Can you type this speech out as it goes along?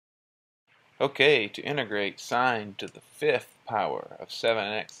Okay, to integrate sine to the fifth power of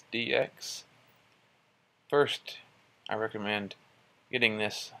 7x dx, first I recommend getting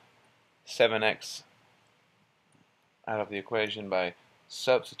this 7x out of the equation by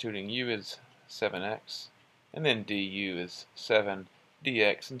substituting u as 7x and then du is 7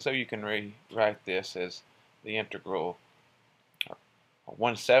 dx, and so you can rewrite this as the integral, or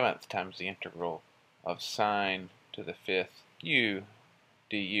 1/7 times the integral of sine to the fifth u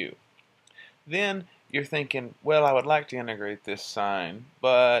du. Then you're thinking, well, I would like to integrate this sine,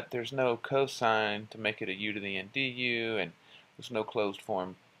 but there's no cosine to make it a u to the n du, and there's no closed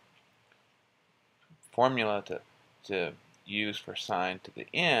form formula to use for sine to the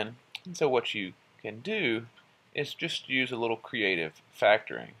n. And so what you can do is just use a little creative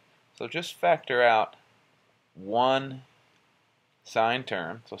factoring. So just factor out one sine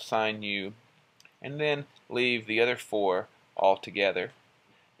term, so sine u, and then leave the other four all together.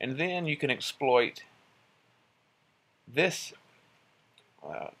 And then you can exploit this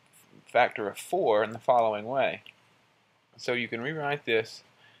factor of 4 in the following way. So you can rewrite this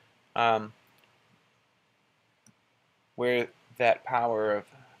where that power of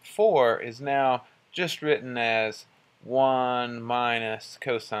 4 is now just written as 1 minus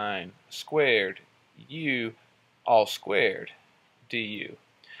cosine squared u all squared du. You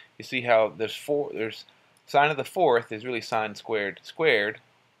see how there's sine of the fourth is really sine squared squared.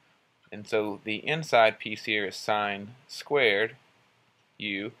 And so the inside piece here is sine squared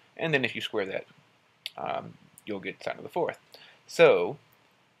u, and then if you square that, you'll get sine of the fourth. So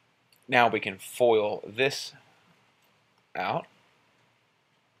now we can FOIL this out,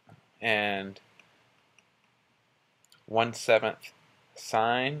 and 1/7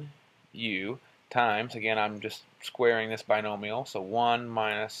 sine u times, again I'm just squaring this binomial, so 1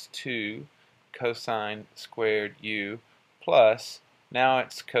 minus 2 cosine squared u plus, now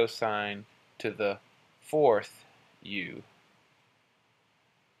it's cosine to the fourth u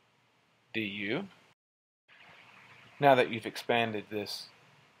du. Now that you've expanded this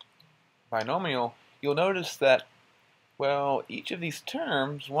binomial, you'll notice that, well, each of these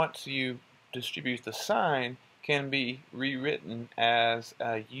terms, once you distribute the sign, can be rewritten as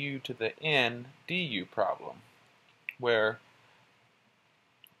a u to the n du problem, where,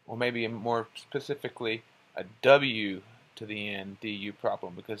 or maybe more specifically, a w to the n du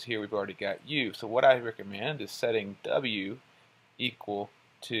problem, because here we've already got u. So what I recommend is setting w equal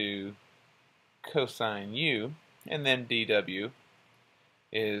to cosine u, and then dw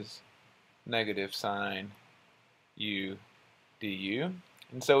is negative sine u du.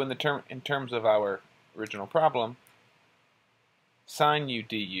 And so in terms of our original problem, sine u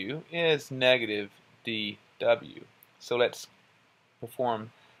du is negative dw. So let's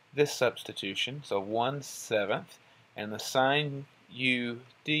perform this substitution. So 1/7, and the sine u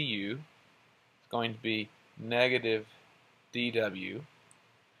du is going to be negative dw.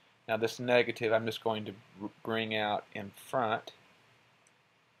 Now this negative I'm just going to bring out in front.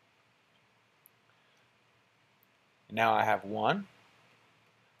 Now I have 1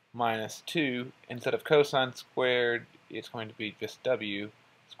 minus 2. Instead of cosine squared, it's going to be just w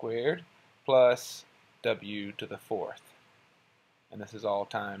squared plus w to the fourth. And this is all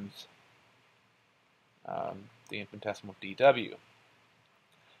times the infinitesimal dw.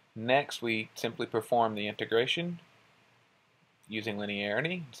 Next, we simply perform the integration using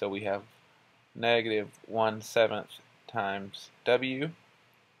linearity. So we have negative 1/7 times w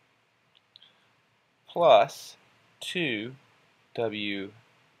plus 2w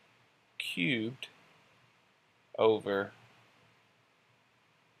cubed over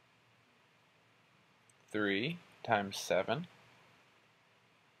 3 times 7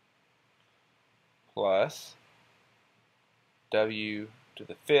 plus w to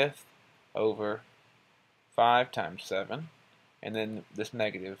the fifth over 5 times 7, and then this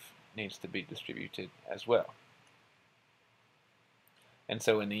negative needs to be distributed as well. And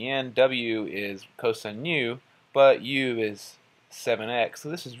so in the end, w is cosine u, but u is 7x, so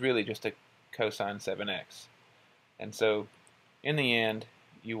this is really just a cosine 7x. And so in the end,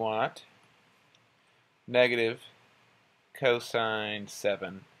 you want negative cosine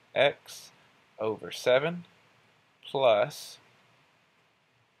 7x over 7 plus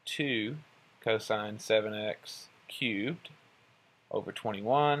 2 cosine 7x cubed over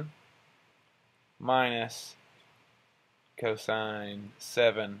 21 minus cosine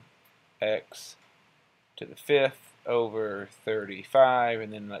 7x to the fifth over 35,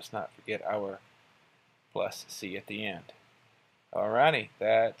 and then let's not forget our plus c at the end. Alrighty,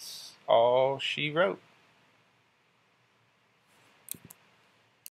 that's all she wrote.